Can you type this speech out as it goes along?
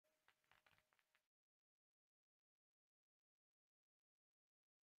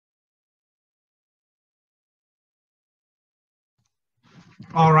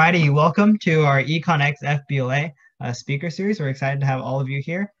Alrighty, welcome to our EconXFBLA speaker series. We're excited to have all of you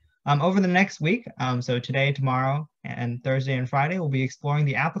here. Over the next week, so today, tomorrow, and Thursday and Friday, we'll be exploring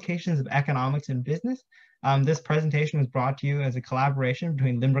the applications of economics in business. This presentation was brought to you as a collaboration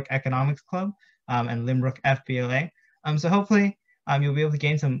between Lynbrook Economics Club and Lynbrook FBLA. So hopefully you'll be able to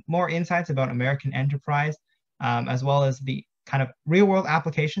gain some more insights about American enterprise, as well as the kind of real-world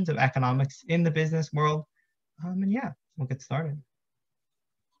applications of economics in the business world. And yeah, we'll get started.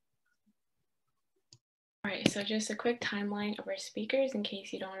 All right, so just a quick timeline of our speakers in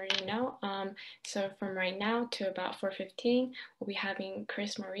case you don't already know. So from right now to about 4:15, we'll be having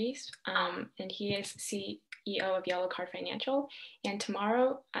Chris Maurice, and he is CEO of Yellow Card Financial. And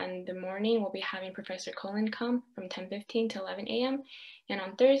tomorrow in the morning, we'll be having Professor Colin come from 10:15 to 11 a.m. And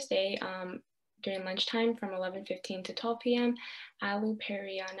on Thursday, during lunchtime from 11:15 to 12 p.m., Alu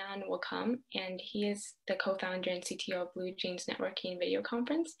Perianan will come, and he is the co-founder and CTO of Blue Jeans Networking Video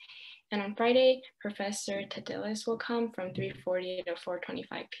Conference. And on Friday, Professor Tadilis will come from 3:40 to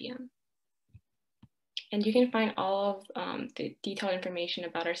 4:25 p.m. And you can find all of the detailed information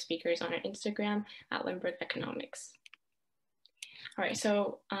about our speakers on our Instagram at Lynbrook Economics. All right,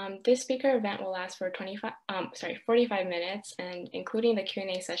 so this speaker event will last for 45 minutes, and including the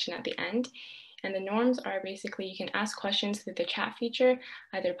Q&A session at the end. And the norms are basically you can ask questions through the chat feature,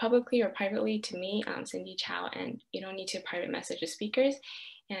 either publicly or privately to me, Cindy Chow, and you don't need to private message the speakers.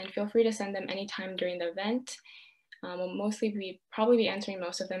 And feel free to send them anytime during the event. We'll probably be answering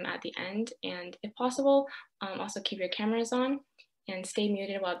most of them at the end. And if possible, also keep your cameras on and stay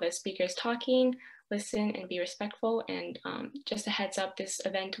muted while the speaker is talking. Listen and be respectful. And just a heads up, this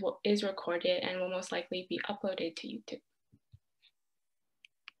event is recorded and will most likely be uploaded to YouTube.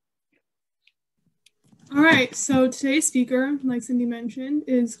 All right, so today's speaker, like Cindy mentioned,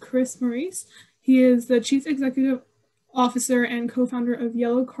 is Chris Maurice. He is the Chief Executive Officer and co-founder of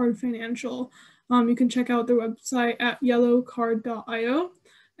Yellow Card Financial. You can check out their website at yellowcard.io.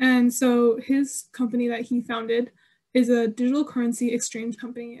 And so his company that he founded is a digital currency exchange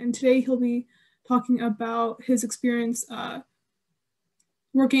company. And today he'll be talking about his experience founding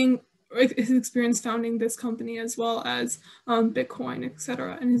this company, as well as Bitcoin,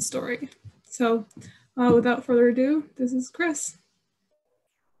 etc., and his story. So without further ado, this is Chris.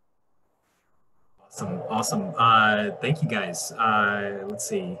 Awesome. Thank you, guys. Let's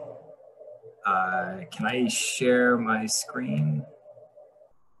see. Can I share my screen?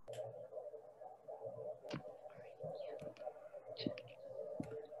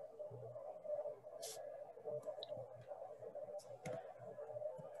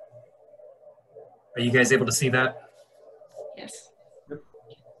 Are you guys able to see that? Yes.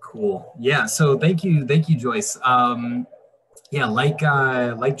 Cool. Yeah. So thank you, Joyce. Yeah, like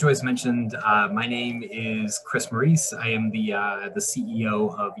Joyce mentioned, my name is Chris Maurice. I am the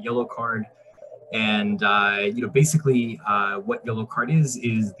CEO of Yellow Card, and basically, what Yellow Card is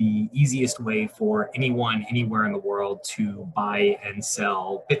the easiest way for anyone anywhere in the world to buy and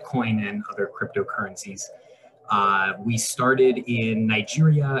sell Bitcoin and other cryptocurrencies. We started in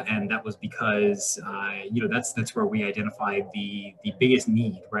Nigeria, and that was because that's where we identified the biggest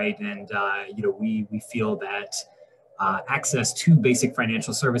need, right? And we feel that access to basic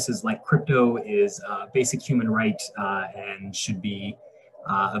financial services like crypto is a basic human right and should be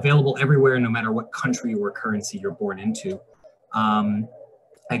available everywhere, no matter what country or currency you're born into. I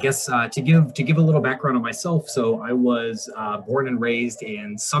guess to give a little background on myself, so I was born and raised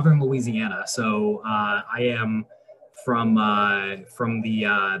in southern Louisiana. So I am from the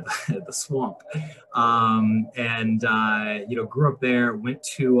swamp, and grew up there. Went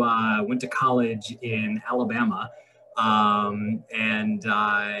to college in Alabama. And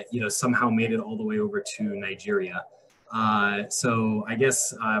somehow made it all the way over to Nigeria. So I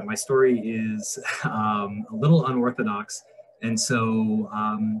guess my story is a little unorthodox, and so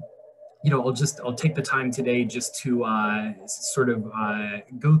I'll take the time today just to sort of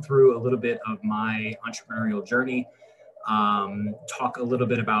go through a little bit of my entrepreneurial journey, talk a little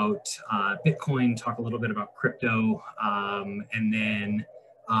bit about Bitcoin, talk a little bit about crypto, and then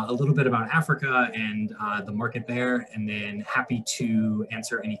a little bit about Africa and the market there, and then happy to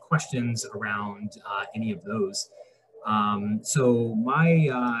answer any questions around any of those. So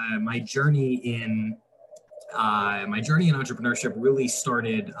my journey in entrepreneurship really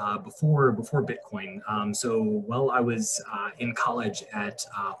started before Bitcoin. So while I was in college at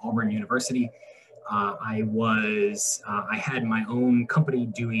Auburn University, I had my own company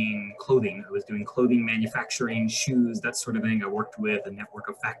doing clothing. I was doing clothing manufacturing, shoes, that sort of thing. I worked with a network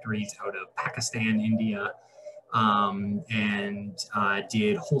of factories out of Pakistan, India, and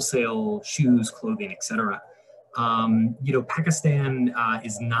did wholesale shoes, clothing, etc. Pakistan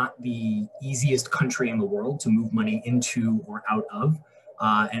is not the easiest country in the world to move money into or out of.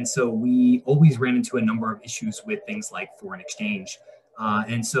 And so we always ran into a number of issues with things like foreign exchange.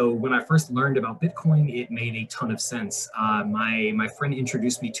 And so when I first learned about Bitcoin, it made a ton of sense. My friend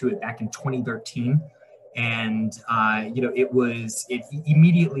introduced me to it back in 2013. And it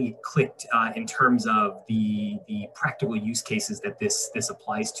immediately clicked in terms of the practical use cases that this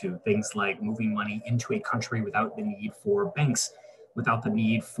applies to, things like moving money into a country without the need for banks, without the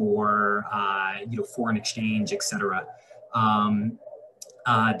need for foreign exchange, etc.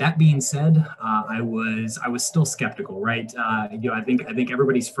 That being said, I was still skeptical, right? I think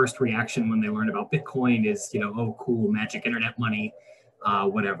everybody's first reaction when they learn about Bitcoin is, oh, cool, magic internet money.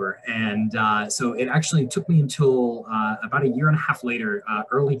 Whatever. And so it actually took me until about a year and a half later,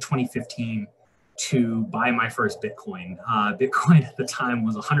 early 2015, to buy my first Bitcoin. Bitcoin at the time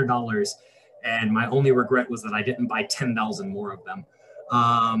was $100, and my only regret was that I didn't buy 10,000 more of them.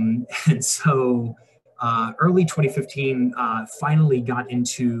 And so early 2015, finally got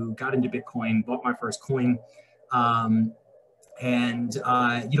into Bitcoin, bought my first coin. A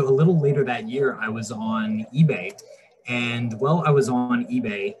little later that year, I was on eBay. And while I was on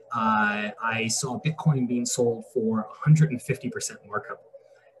eBay, I saw Bitcoin being sold for 150% markup.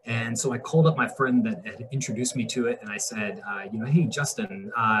 And so I called up my friend that had introduced me to it, and I said, hey,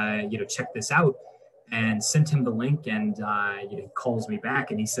 Justin, check this out, and sent him the link. And he calls me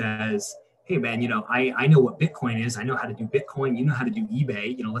back and he says, hey, man, I know what Bitcoin is. I know how to do Bitcoin. You know how to do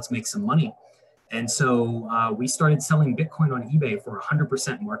eBay. Let's make some money. And so we started selling Bitcoin on eBay for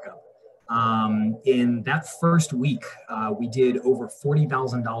 100% markup. In that first week, we did over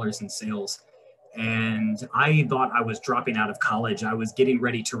 $40,000 in sales. And I thought I was dropping out of college. I was getting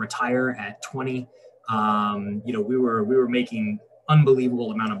ready to retire at 20. We were making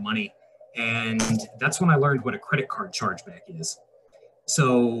unbelievable amount of money. And that's when I learned what a credit card chargeback is.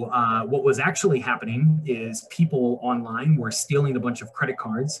 So what was actually happening is people online were stealing a bunch of credit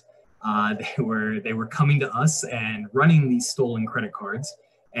cards. They were coming to us and running these stolen credit cards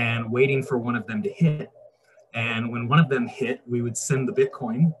and waiting for one of them to hit. And when one of them hit, we would send the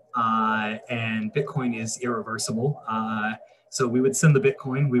Bitcoin, and Bitcoin is irreversible. So we would send the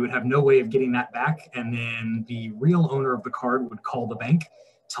Bitcoin, we would have no way of getting that back. And then the real owner of the card would call the bank,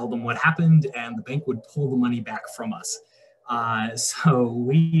 tell them what happened, and the bank would pull the money back from us. So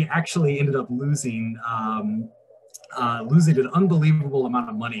we actually ended up losing an unbelievable amount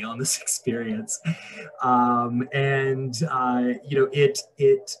of money on this experience.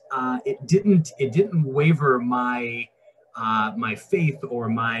 It didn't waver my my faith or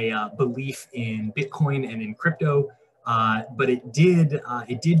my belief in Bitcoin and in crypto, but it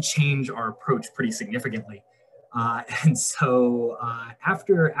did change our approach pretty significantly. And so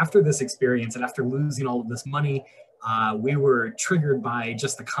after this experience and after losing all of this money, we were triggered by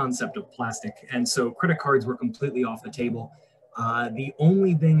just the concept of plastic. And so credit cards were completely off the table. The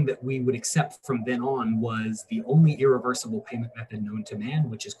only thing that we would accept from then on was the only irreversible payment method known to man,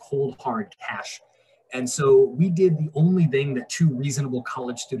 which is cold hard cash. And so we did the only thing that two reasonable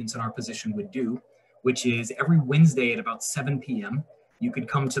college students in our position would do, which is every Wednesday at about 7 p.m., you could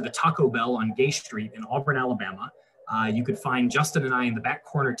come to the Taco Bell on Gay Street in Auburn, Alabama. You could find Justin and I in the back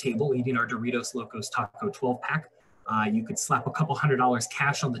corner table eating our Doritos Locos Taco 12-pack. You could slap a couple $100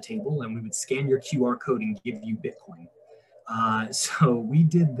 cash on the table and we would scan your QR code and give you Bitcoin. So we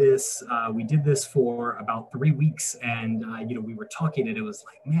did this for about 3 weeks, and we were talking and it was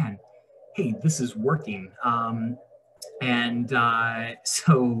like, man, hey, this is working.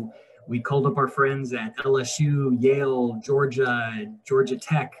 So we called up our friends at LSU, Yale, Georgia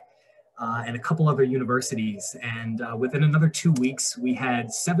Tech, and a couple other universities. And within another 2 weeks, we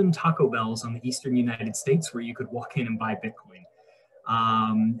had 7 Taco Bells on the Eastern United States where you could walk in and buy Bitcoin.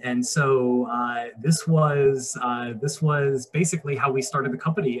 And so this was basically how we started the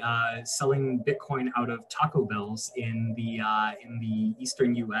company, selling Bitcoin out of Taco Bells in the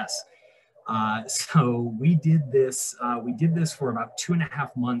Eastern US. So we did this for about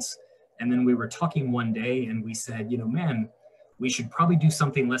 2.5 months. And then we were talking one day and we said, man, we should probably do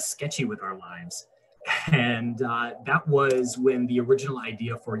something less sketchy with our lives. And that was when the original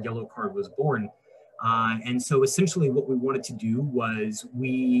idea for Yellow Card was born. And so essentially what we wanted to do was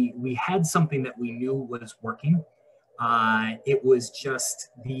we had something that we knew was working. It was just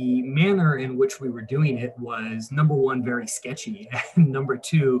the manner in which we were doing it was, number one, very sketchy, and number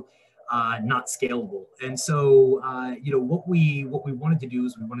two, not scalable. And so, what we wanted to do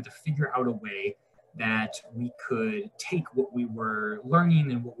is we wanted to figure out a way that we could take what we were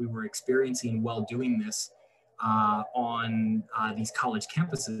learning and what we were experiencing while doing this on these college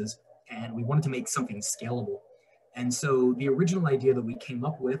campuses, and we wanted to make something scalable. And so the original idea that we came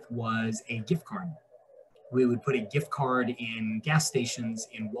up with was a gift card. We would put a gift card in gas stations,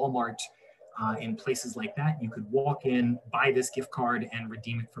 in Walmart, in places like that. You could walk in, buy this gift card, and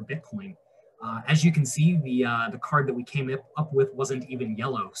redeem it for Bitcoin. As you can see, the card that we came up with wasn't even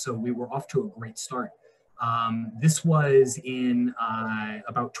yellow, so we were off to a great start. This was in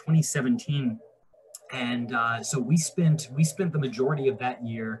about 2017, and so we spent the majority of that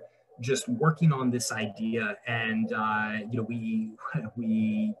year just working on this idea, and you know,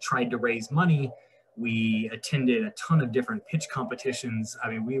 we tried to raise money. We attended a ton of different pitch competitions. I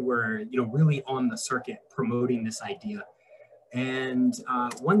mean, we were, you know, really on the circuit promoting this idea. And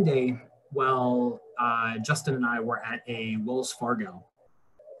one day, while Justin and I were at a Wells Fargo,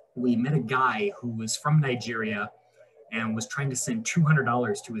 we met a guy who was from Nigeria and was trying to send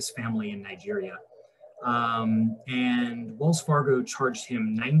 $200 to his family in Nigeria. And Wells Fargo charged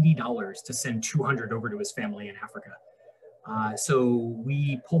him $90 to send 200 over to his family in Africa. So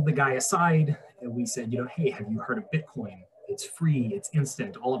we pulled the guy aside and we said, you know, hey, have you heard of Bitcoin? It's free, it's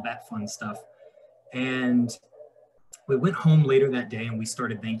instant, all of that fun stuff. And we went home later that day and we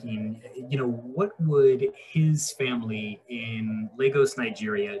started thinking, you know, what would his family in Lagos,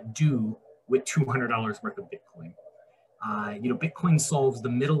 Nigeria do with $200 worth of Bitcoin? You know, Bitcoin solves the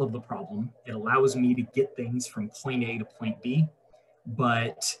middle of the problem. It allows me to get things from point A to point B,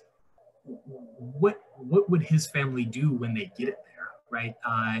 but what would his family do when they get it there, right?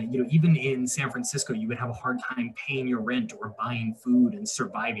 You know, even in San Francisco, you would have a hard time paying your rent or buying food and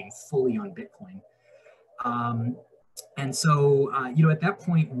surviving fully on Bitcoin. And so, you know, at that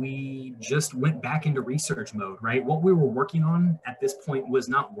point, we just went back into research mode, right? What we were working on at this point was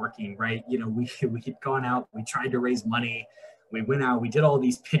not working, right? You know, we had gone out, we tried to raise money, we went out, we did all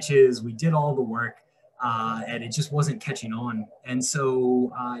these pitches, we did all the work, and it just wasn't catching on. And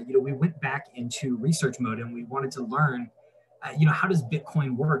so, you know, we went back into research mode and we wanted to learn, you know, how does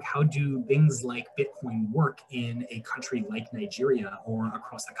Bitcoin work? How do things like Bitcoin work in a country like Nigeria or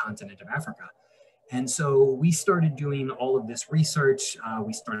across the continent of Africa? And so we started doing all of this research.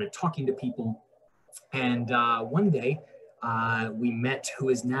 We started talking to people. And one day we met who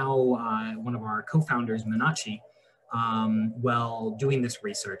is now one of our co-founders, Minachi, while doing this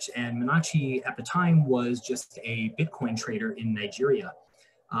research. And Minachi at the time was just a Bitcoin trader in Nigeria.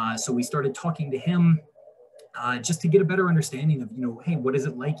 So we started talking to him just to get a better understanding of, you know, hey, what is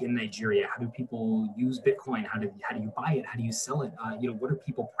it like in Nigeria? How do people use Bitcoin? How do you buy it? How do you sell it? You know, what are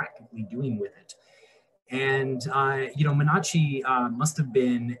people practically doing with it? And, you know, Minachi must have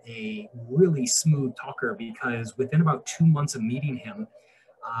been a really smooth talker because within about 2 months of meeting him,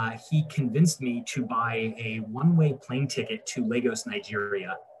 he convinced me to buy a one-way plane ticket to Lagos,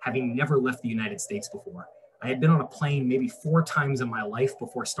 Nigeria, having never left the United States before. I had been on a plane maybe 4 times in my life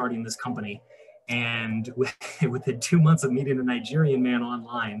before starting this company. And within 2 months of meeting a Nigerian man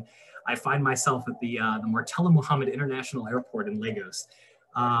online, I find myself at the Murtala Muhammad International Airport in Lagos.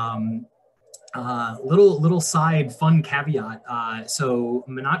 Little side fun caveat. So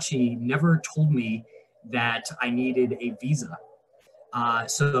Minachi never told me that I needed a visa.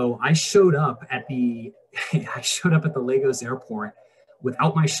 So I showed up at the Lagos airport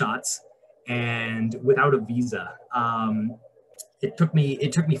without my shots and without a visa. It took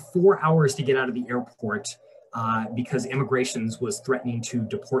me 4 hours to get out of the airport because immigrations was threatening to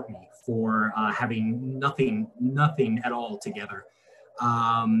deport me for having nothing at all together.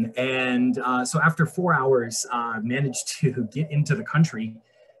 So after 4 hours, managed to get into the country,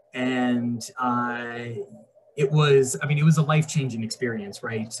 and it was a life-changing experience,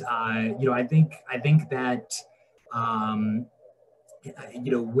 right? You know, I think that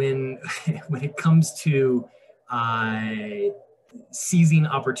you know, when it comes to seizing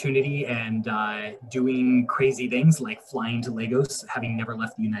opportunity and doing crazy things like flying to Lagos, having never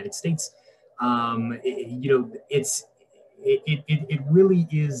left the United States, you know, it really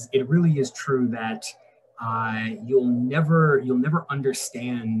is true that you'll never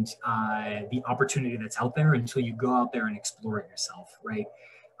understand the opportunity that's out there until you go out there and explore it yourself, right?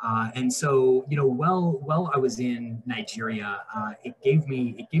 And so, you know, while I was in Nigeria, it gave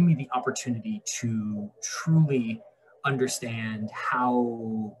me the opportunity to truly understand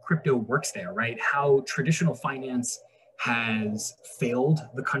how crypto works there, right? How traditional finance has failed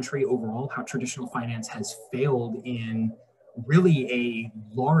the country overall, how traditional finance has failed in really a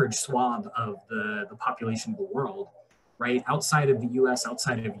large swath of the population of the world, right? Outside of the US,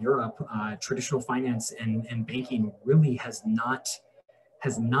 outside of Europe, traditional finance and banking really has not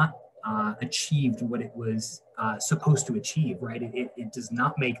achieved what it was supposed to achieve, right? It does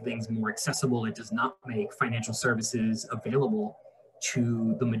not make things more accessible. It does not make financial services available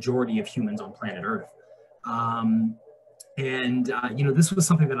to the majority of humans on planet Earth. You know, this was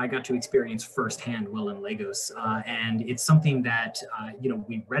something that I got to experience firsthand while in Lagos. And it's something that, you know,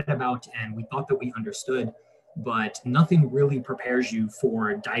 we read about and we thought that we understood, but nothing really prepares you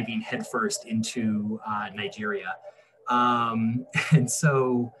for diving headfirst into Nigeria. And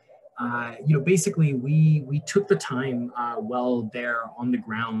so, you know, basically we took the time while there on the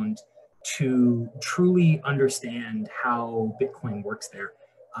ground to truly understand how Bitcoin works there.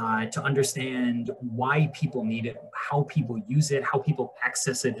 To understand why people need it, how people use it, how people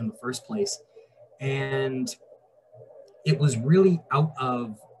access it in the first place. And it was really out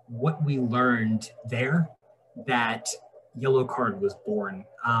of what we learned there that Yellow Card was born.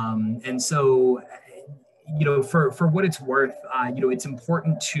 And so, you know, for what it's worth, you know, it's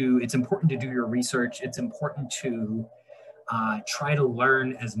important to do your research. It's important to try to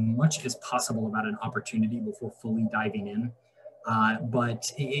learn as much as possible about an opportunity before fully diving in.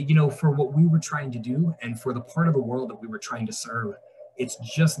 But you know, for what we were trying to do and for the part of the world that we were trying to serve, it's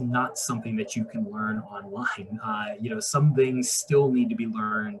just not something that you can learn online. You know, some things still need to be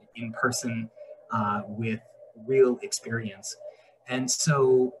learned in person with real experience. And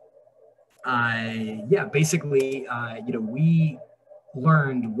so, yeah, basically, you know, we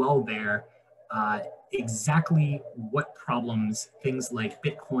learned well there exactly what problems things like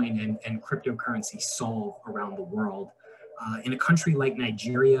Bitcoin and cryptocurrency solve around the world. In a country like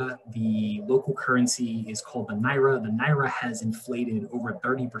Nigeria, the local currency is called the Naira. The Naira has inflated over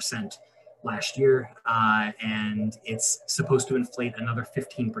 30% last year, and it's supposed to inflate another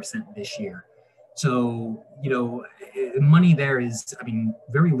 15% this year. So, you know, money there is, I mean,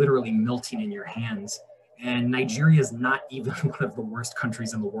 very literally melting in your hands. And Nigeria is not even one of the worst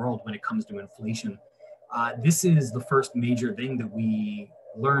countries in the world when it comes to inflation. This is the first major thing that we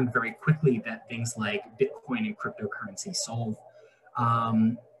learned very quickly that things like Bitcoin and cryptocurrency solve.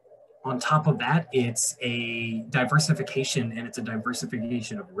 On top of that, it's a diversification and it's a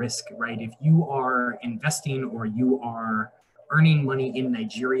diversification of risk, right? If you are investing or you are earning money in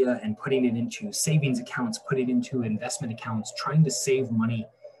Nigeria and putting it into savings accounts, put it into investment accounts, trying to save money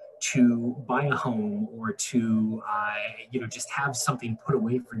to buy a home or to, you know, just have something put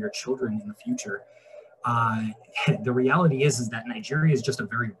away for your children in the future. The reality is that Nigeria is just a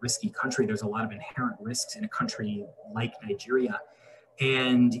very risky country. There's a lot of inherent risks in a country like Nigeria.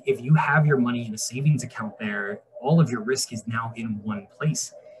 And if you have your money in a savings account there, all of your risk is now in one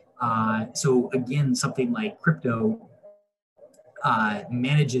place. So again, something like crypto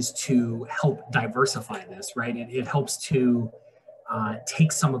manages to help diversify this, right? It helps to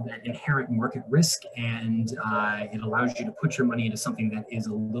take some of that inherent market risk and it allows you to put your money into something that is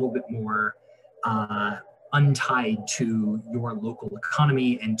a little bit more untied to your local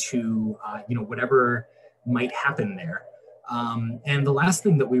economy and to you know, whatever might happen there. And the last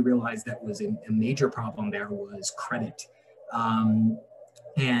thing that we realized that was a major problem there was credit.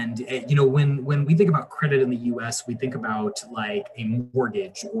 You know, when we think about credit in the US, we think about like a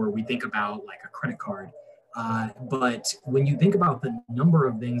mortgage or we think about like a credit card. But when you think about the number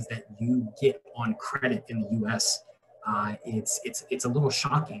of things that you get on credit in the US, it's a little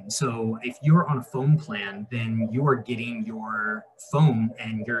shocking. So if you're on a phone plan, then you are getting your phone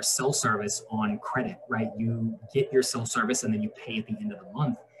and your cell service on credit, right? You get your cell service and then you pay at the end of the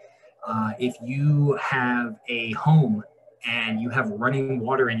month. If you have a home and you have running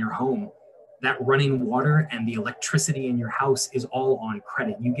water in your home, that running water and the electricity in your house is all on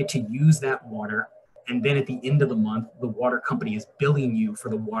credit. You get to use that water, and then at the end of the month, the water company is billing you for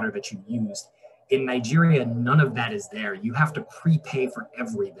the water that you used. In Nigeria, none of that is there. You have to prepay for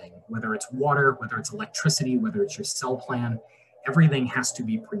everything, whether it's water, whether it's electricity, whether it's your cell plan, everything has to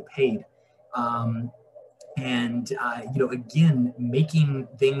be prepaid. You know, again, making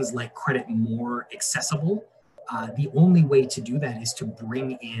things like credit more accessible, the only way to do that is to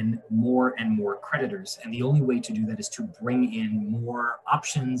bring in more and more creditors. And the only way to do that is to bring in more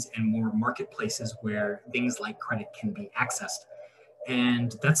options and more marketplaces where things like credit can be accessed.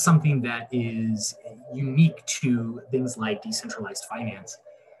 And that's something that is unique to things like decentralized finance.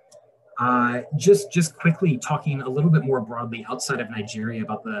 Just quickly talking a little bit more broadly outside of Nigeria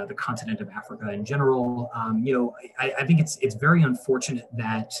about the continent of Africa in general, you know, I think it's very unfortunate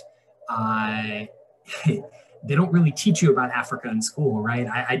that they don't really teach you about Africa in school, right?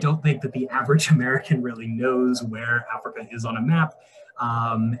 I don't think that the average American really knows where Africa is on a map,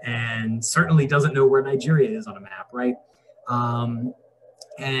 and certainly doesn't know where Nigeria is on a map, right?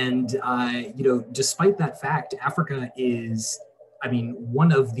 You know, despite that fact, Africa is, I mean,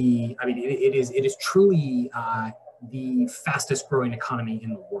 it is truly the fastest growing economy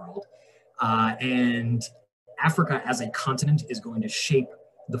in the world. And Africa as a continent is going to shape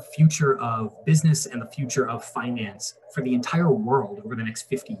the future of business and the future of finance for the entire world over the next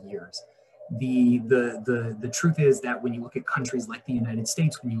 50 years. The truth is that when you look at countries like the United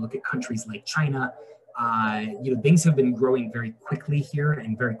States, when you look at countries like China, things have been growing very quickly here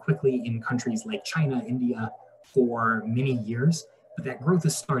and very quickly in countries like China, India for many years. But that growth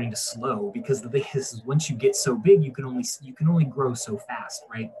is starting to slow because the thing is, once you get so big, you can only grow so fast,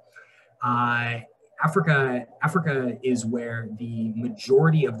 right? Africa is where the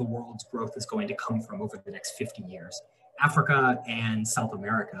majority of the world's growth is going to come from over the next 50 years. Africa and South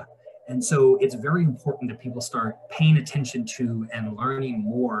America. And so it's very important that people start paying attention to and learning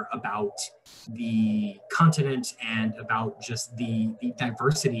more about the continent and about just the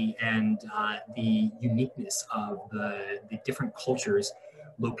diversity and the uniqueness of the different cultures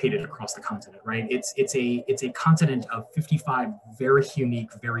located across the continent, right? It's a continent of 55 very unique,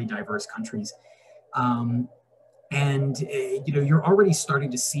 very diverse countries. You're already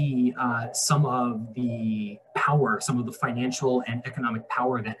starting to see some of the power, some of the financial and economic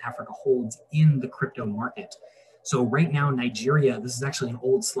power that Africa holds in the crypto market. So right now, Nigeria, this is actually an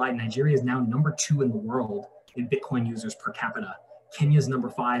old slide, Nigeria is now #2 in the world in Bitcoin users per capita. Kenya's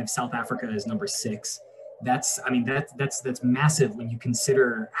 #5, South Africa is #6. That's massive when you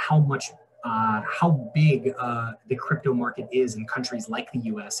consider how big the crypto market is in countries like the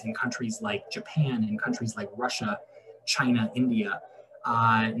US, in countries like Japan, in countries like Russia, China, India.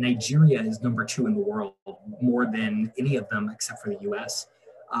 Nigeria is #2 in the world, more than any of them except for the US.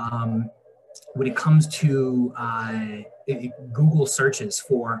 When it comes to Google searches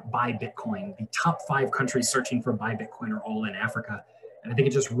for buy Bitcoin, the top 5 countries searching for buy Bitcoin are all in Africa. And I think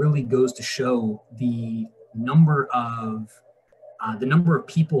it just really goes to show the number of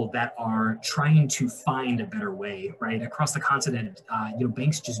people that are trying to find a better way, right? Across the continent,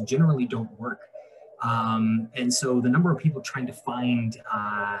 banks just generally don't work. And so the number of people trying to find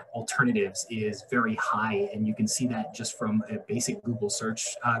alternatives is very high. And you can see that just from a basic Google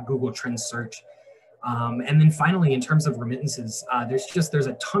search, Google Trends search. And then finally, in terms of remittances, there's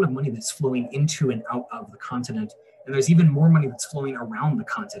a ton of money that's flowing into and out of the continent. And there's even more money that's flowing around the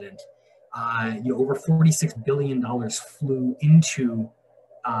continent. Over $46 billion flew into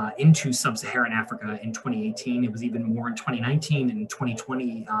sub-Saharan Africa in 2018. It was even more in 2019, and in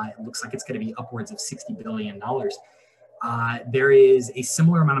 2020, it looks like it's going to be upwards of $60 billion. There is a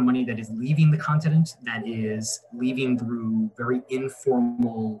similar amount of money that is leaving the continent, that is leaving through very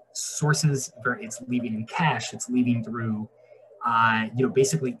informal sources. It's leaving in cash. It's leaving through,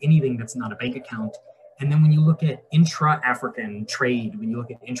 basically anything that's not a bank account. And then when you look at intra-African trade, when you look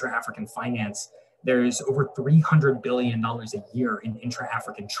at intra-African finance, there's over $300 billion a year in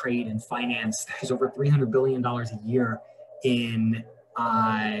intra-African trade and finance. There's over $300 billion a year in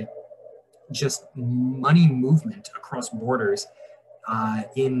just money movement across borders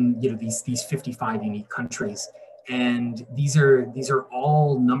in these 55 unique countries. And these are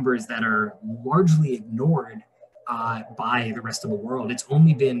all numbers that are largely ignored by the rest of the world. It's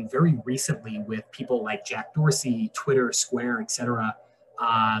only been very recently with people like Jack Dorsey, Twitter, Square, etc.,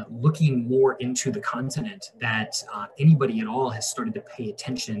 looking more into the continent that anybody at all has started to pay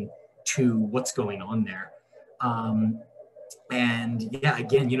attention to what's going on there. And yeah,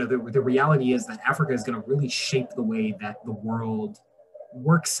 again, the reality is that Africa is going to really shape the way that the world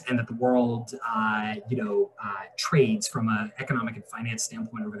works and that the world, trades from an economic and finance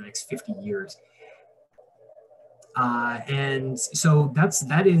standpoint over the next 50 years. And so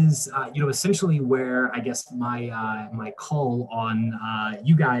that is essentially where I guess my call on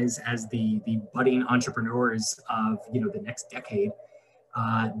you guys as the budding entrepreneurs of the next decade,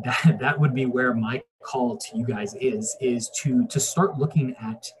 that would be where my call to you guys is to start looking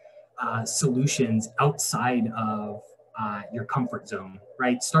at solutions outside of your comfort zone,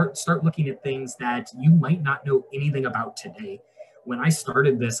 right? Start looking at things that you might not know anything about today. When I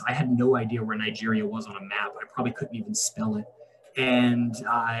started this, I had no idea where Nigeria was on a map. I probably couldn't even spell it. And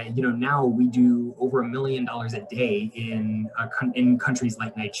now we do over $1 million a day in countries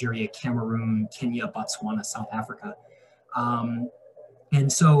like Nigeria, Cameroon, Kenya, Botswana, South Africa.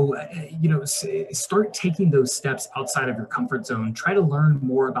 And so, start taking those steps outside of your comfort zone. Try to learn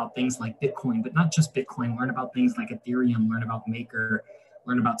more about things like Bitcoin, but not just Bitcoin. Learn about things like Ethereum, learn about Maker,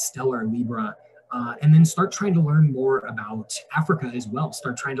 learn about Stellar, Libra. And then start trying to learn more about Africa as well.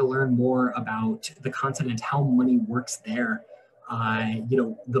 Start trying to learn more about the continent, how money works there,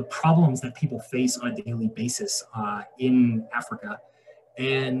 the problems that people face on a daily basis in Africa.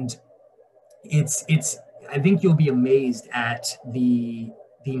 And I think you'll be amazed at the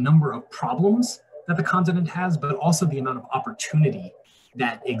number of problems that the continent has, but also the amount of opportunity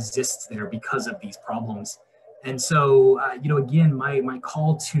that exists there because of these problems. And so, again, my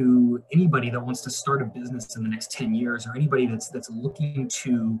call to anybody that wants to start a business in the next 10 years, or anybody that's looking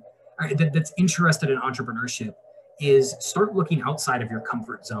to, or that's interested in entrepreneurship, is start looking outside of your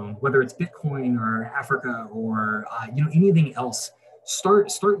comfort zone, whether it's Bitcoin or Africa or anything else. Start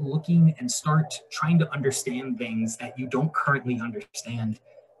looking and start trying to understand things that you don't currently understand,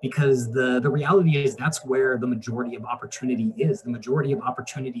 because the reality is that's where the majority of opportunity is. The majority of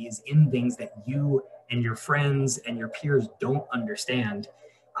opportunity is in things that you and your friends and your peers don't understand,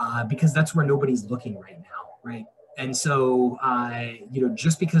 because that's where nobody's looking right now, right? And so,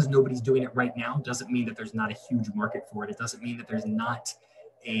 just because nobody's doing it right now doesn't mean that there's not a huge market for it. It doesn't mean that there's not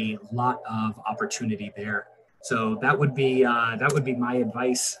a lot of opportunity there. So that would be my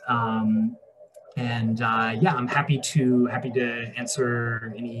advice. I'm happy to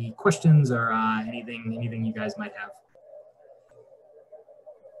answer any questions or anything you guys might have.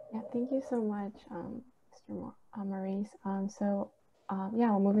 Yeah, thank you so much, Mr. Maurice.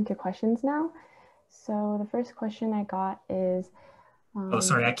 We'll move into questions now. So the first question I got is... oh,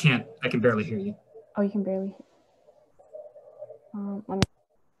 sorry, I can barely hear you. Oh, you can barely hear.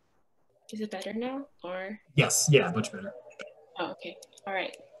 Is it better now, or? Yes, yeah, much better. Oh, okay, all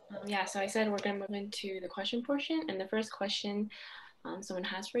right. So I said we're gonna move into the question portion, and the first question someone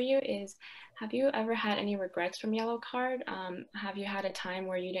has for you is, have you ever had any regrets from yellow card? Have you had a time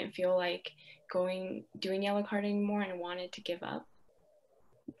where you didn't feel like doing yellow card anymore and wanted to give up?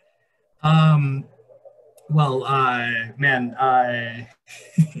 Well, man,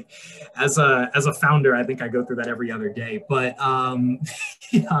 as a founder, I think I go through that every other day. But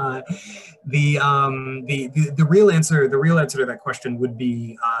the real answer to that question would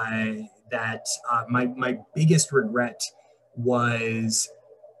be that my biggest regret was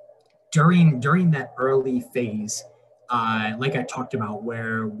during that early phase, like I talked about,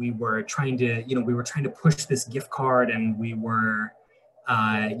 where we were trying to push this gift card, and we were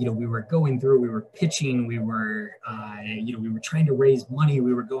going through, we were pitching, we were trying to raise money,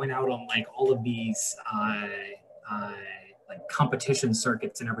 we were going out on like all of these like competition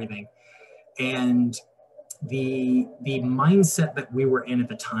circuits and everything. And the mindset that we were in at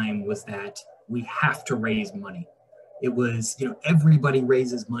the time was that we have to raise money. It was, everybody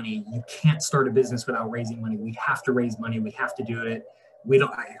raises money. You can't start a business without raising money. We have to raise money. We have to do it. I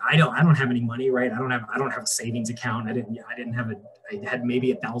don't have any money, right? I don't have a savings account. I had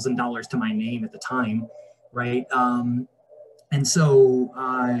maybe $1,000 to my name at the time, right? And so,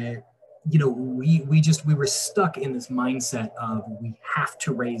 we were stuck in this mindset of we have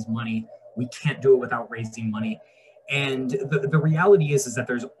to raise money. We can't do it without raising money. And the reality is that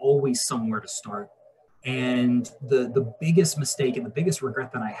there's always somewhere to start. And the biggest mistake and the biggest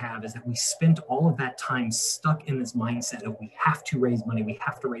regret that I have is that we spent all of that time stuck in this mindset of we have to raise money, we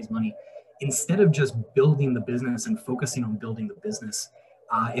have to raise money, instead of just building the business and focusing on building the business.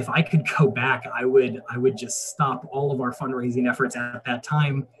 If I could go back, I would just stop all of our fundraising efforts at that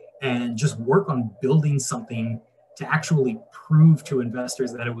time and just work on building something to actually prove to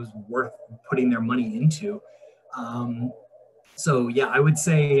investors that it was worth putting their money into. So yeah, I would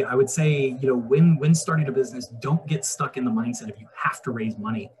say, when starting a business, don't get stuck in the mindset of you have to raise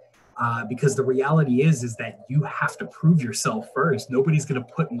money, because the reality is that you have to prove yourself first. Nobody's going to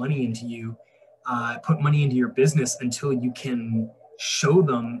put money into you, your business until you can show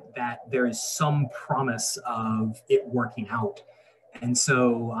them that there is some promise of it working out. And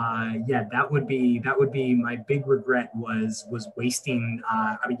so, that would be my big regret was wasting,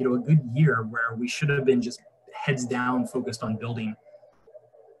 a good year where we should have been just heads down, focused on building.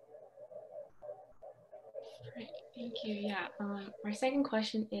 Great, thank you. Yeah, our second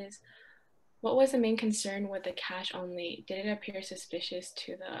question is, what was the main concern with the cash only? Did it appear suspicious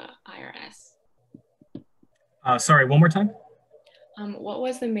to the IRS? Sorry, one more time. What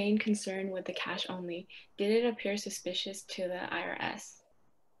was the main concern with the cash only? Did it appear suspicious to the IRS?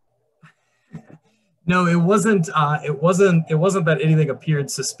 No, it wasn't. It wasn't that anything appeared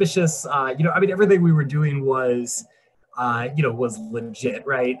suspicious. Everything we were doing was, was legit,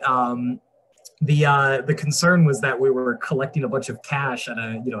 right? The concern was that we were collecting a bunch of cash at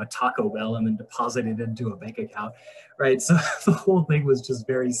a Taco Bell and then depositing it into a bank account, right? So the whole thing was just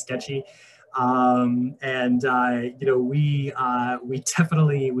very sketchy. We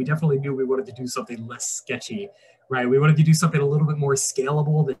definitely knew we wanted to do something less sketchy, right? We wanted to do something a little bit more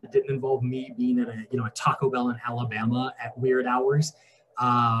scalable that didn't involve me being at a Taco Bell in Alabama at weird hours,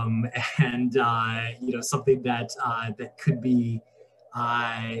 something that could be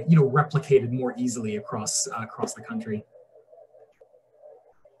replicated more easily across the country.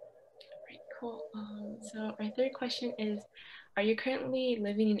 Right, cool. So our third question is, Are you currently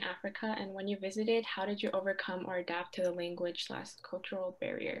living in Africa? And when you visited, how did you overcome or adapt to the language/cultural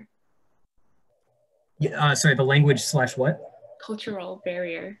barrier? Yeah, sorry, the language slash what? Cultural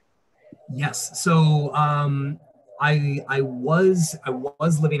barrier. Yes. So I was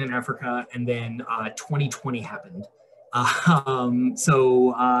living in Africa, and then 2020 happened.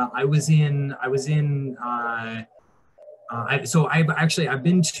 I was in I've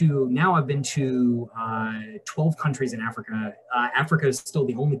been to 12 countries in Africa. Africa is still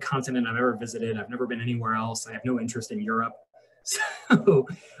the only continent I've ever visited. I've never been anywhere else. I have no interest in Europe. So,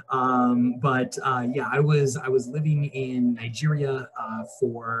 yeah, I was living in Nigeria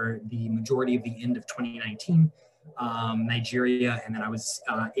for the majority of the end of 2019, Nigeria, and then I was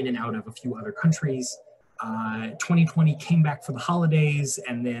in and out of a few other countries. 2020 came back for the holidays,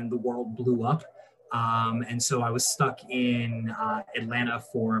 and then the world blew up. And so I was stuck in Atlanta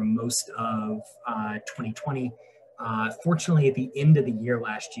for most of 2020. Fortunately, at the end of the year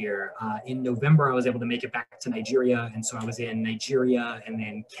last year, in November, I was able to make it back to Nigeria. And so I was in Nigeria and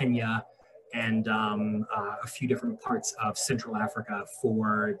then Kenya and a few different parts of Central Africa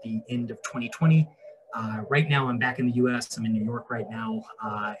for the end of 2020. Right now, I'm back in the US. I'm in New York right now,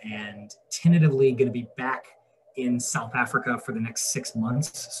 and tentatively going to be back in South Africa for the next 6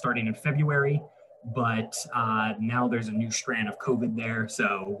 months, starting in February. But now there's a new strand of COVID there,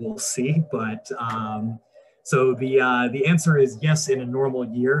 so we'll see. But so the answer is yes. In a normal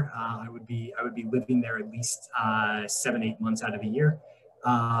year, I would be living there at least 7-8 months out of the year.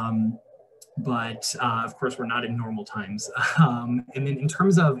 But of course, we're not in normal times. And then in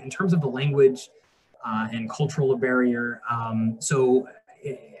terms of the language and cultural barrier, so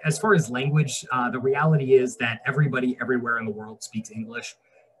as far as language, the reality is that everybody everywhere in the world speaks English.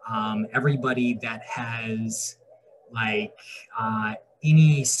 Everybody that has like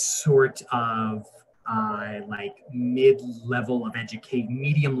any sort of like medium level of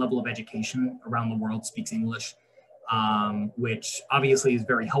education around the world speaks English, which obviously is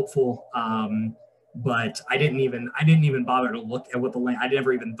very helpful. But I didn't even bother to look at what I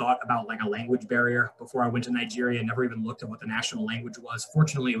never even thought about like a language barrier before I went to Nigeria. Never even looked at what the national language was.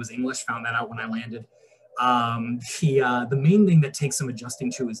 Fortunately, it was English. Found that out when I landed. The main thing that takes some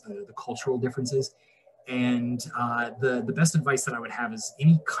adjusting to is the cultural differences. And the best advice that I would have is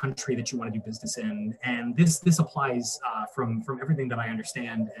any country that you want to do business in, and this applies from everything that I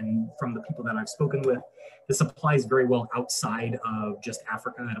understand and from the people that I've spoken with, this applies very well outside of just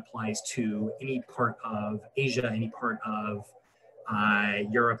Africa. It applies to any part of Asia, any part of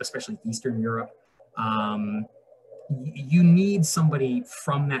Europe, especially Eastern Europe. You need somebody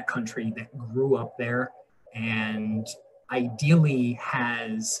from that country that grew up there and ideally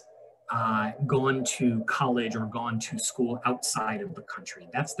has gone to college or gone to school outside of the country.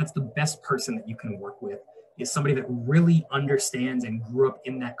 That's the best person that you can work with, is somebody that really understands and grew up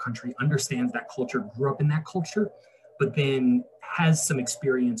in that country, understands that culture, grew up in that culture, but then has some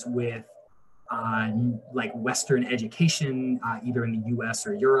experience with like Western education, either in the US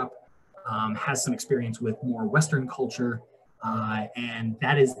or Europe, has some experience with more Western culture. And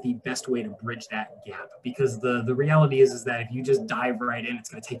that is the best way to bridge that gap, because the reality is that if you just dive right in, it's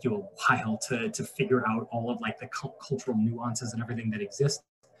going to take you a while to figure out all of like the cultural nuances and everything that exists.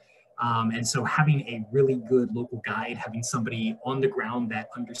 And so having a really good local guide, having somebody on the ground that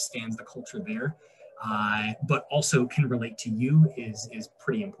understands the culture there, but also can relate to you is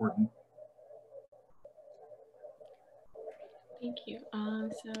pretty important. Thank you.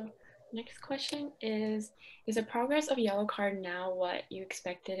 So next question is the progress of Yellow Card now what you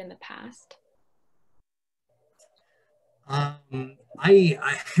expected in the past?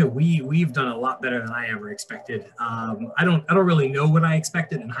 We've done a lot better than I ever expected. I don't really know what I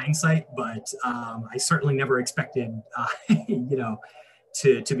expected in hindsight, but I certainly never expected,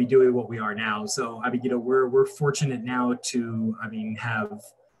 to be doing what we are now. So we're fortunate now to have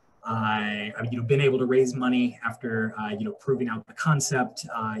been able to raise money after proving out the concept.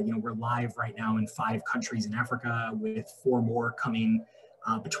 We're live right now in 5 countries in Africa, with 4 more coming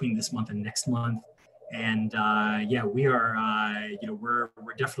between this month and next month. And we are we're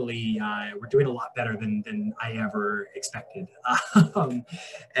definitely we're doing a lot better than I ever expected.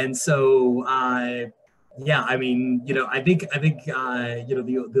 And so I think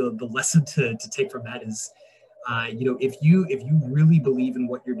the lesson to take from that is, if you really believe in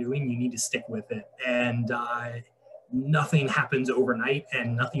what you're doing, you need to stick with it. And nothing happens overnight,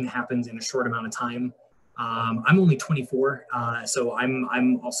 and nothing happens in a short amount of time. I'm only 24, so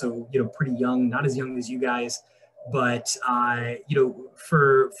I'm also pretty young, not as young as you guys, but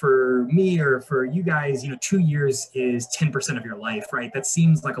for me or for you guys, 2 years is 10% of your life, right? That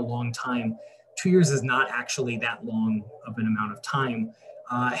seems like a long time 2 years is not actually that long of an amount of time.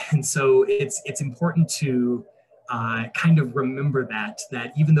 And so it's important to kind of remember that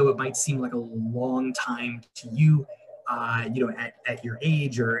even though it might seem like a long time to you, at your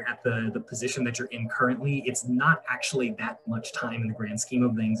age or at the position that you're in currently, it's not actually that much time in the grand scheme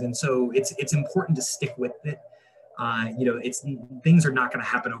of things. And so it's important to stick with it. Things are not going to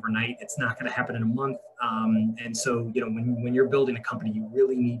happen overnight. It's not going to happen in a month. And so, when you're building a company, you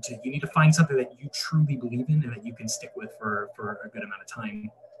really need to find something that you truly believe in and that you can stick with for a good amount of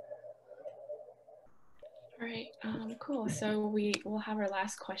time. All right, cool. So we will have our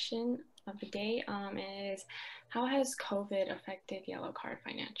last question of the day. Is how has COVID affected Yellow Card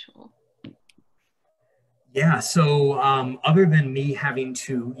Financial? Yeah, so other than me having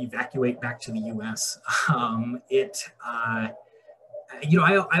to evacuate back to the U.S., I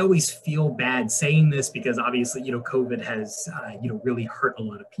always feel bad saying this because obviously, COVID has, really hurt a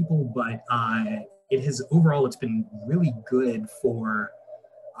lot of people, but it's been really good for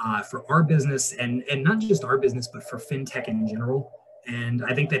our business and not just our business, but for fintech in general. And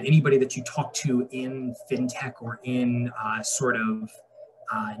I think that anybody that you talk to in fintech or in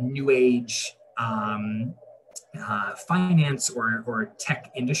new age finance or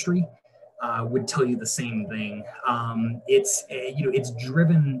tech industry would tell you the same thing. It's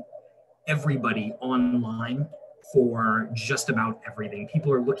driven everybody online for just about everything.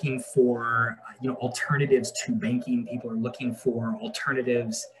 People are looking for alternatives to banking. People are looking for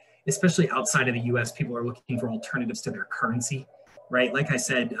alternatives, especially outside of the U.S. People are looking for alternatives to their currency, right? Like I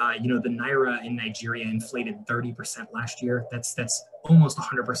said, the naira in Nigeria inflated 30% last year. That's almost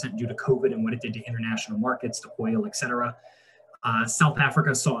 100% due to COVID and what it did to international markets, to oil, et cetera. South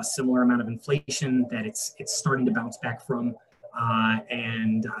Africa saw a similar amount of inflation that it's starting to bounce back from.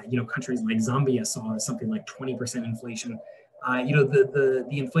 Countries like Zambia saw something like 20% inflation. The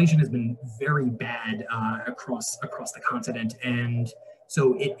inflation has been very bad across the continent, and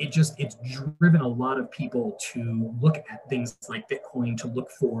so it's driven a lot of people to look at things like Bitcoin, to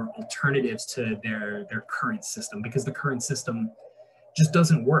look for alternatives to their current system, because the current system just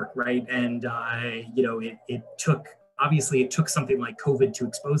doesn't work, right? And it took something like COVID to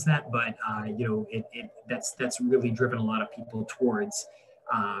expose that, but that's really driven a lot of people towards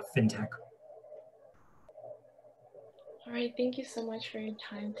fintech. All right, thank you so much for your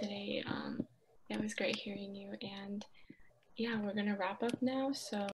time today. It was great hearing you, and yeah, we're gonna wrap up now. So